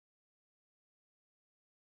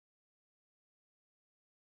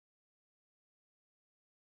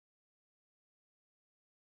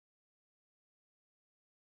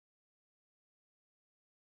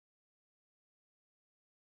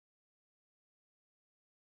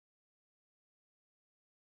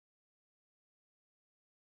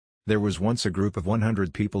There was once a group of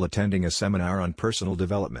 100 people attending a seminar on personal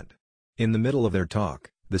development. In the middle of their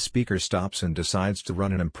talk, the speaker stops and decides to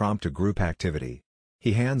run an impromptu group activity.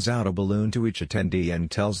 He hands out a balloon to each attendee and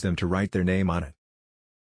tells them to write their name on it.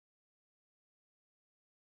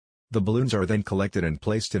 The balloons are then collected and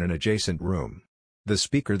placed in an adjacent room. The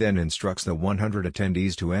speaker then instructs the 100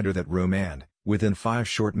 attendees to enter that room and, within 5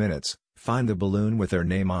 short minutes, find the balloon with their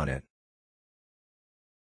name on it.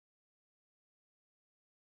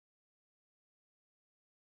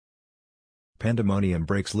 Pandemonium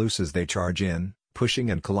breaks loose as they charge in,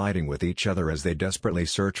 pushing and colliding with each other as they desperately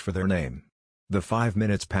search for their name. The 5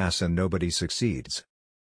 minutes pass and nobody succeeds.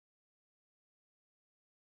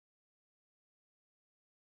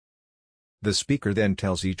 The speaker then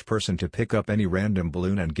tells each person to pick up any random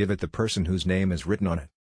balloon and give it the person whose name is written on it.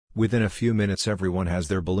 Within a few minutes everyone has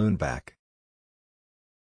their balloon back.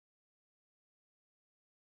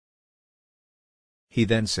 He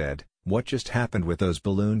then said, "What just happened with those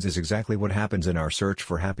balloons is exactly what happens in our search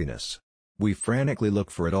for happiness. We frantically look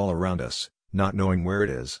for it all around us, not knowing where it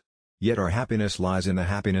is. Yet our happiness lies in the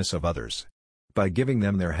happiness of others. By giving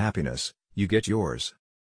them their happiness, you get yours."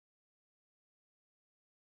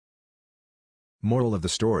 Moral of the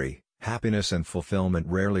story: happiness and fulfillment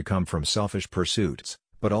rarely come from selfish pursuits,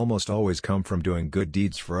 but almost always come from doing good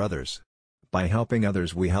deeds for others. By helping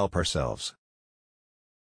others we help ourselves.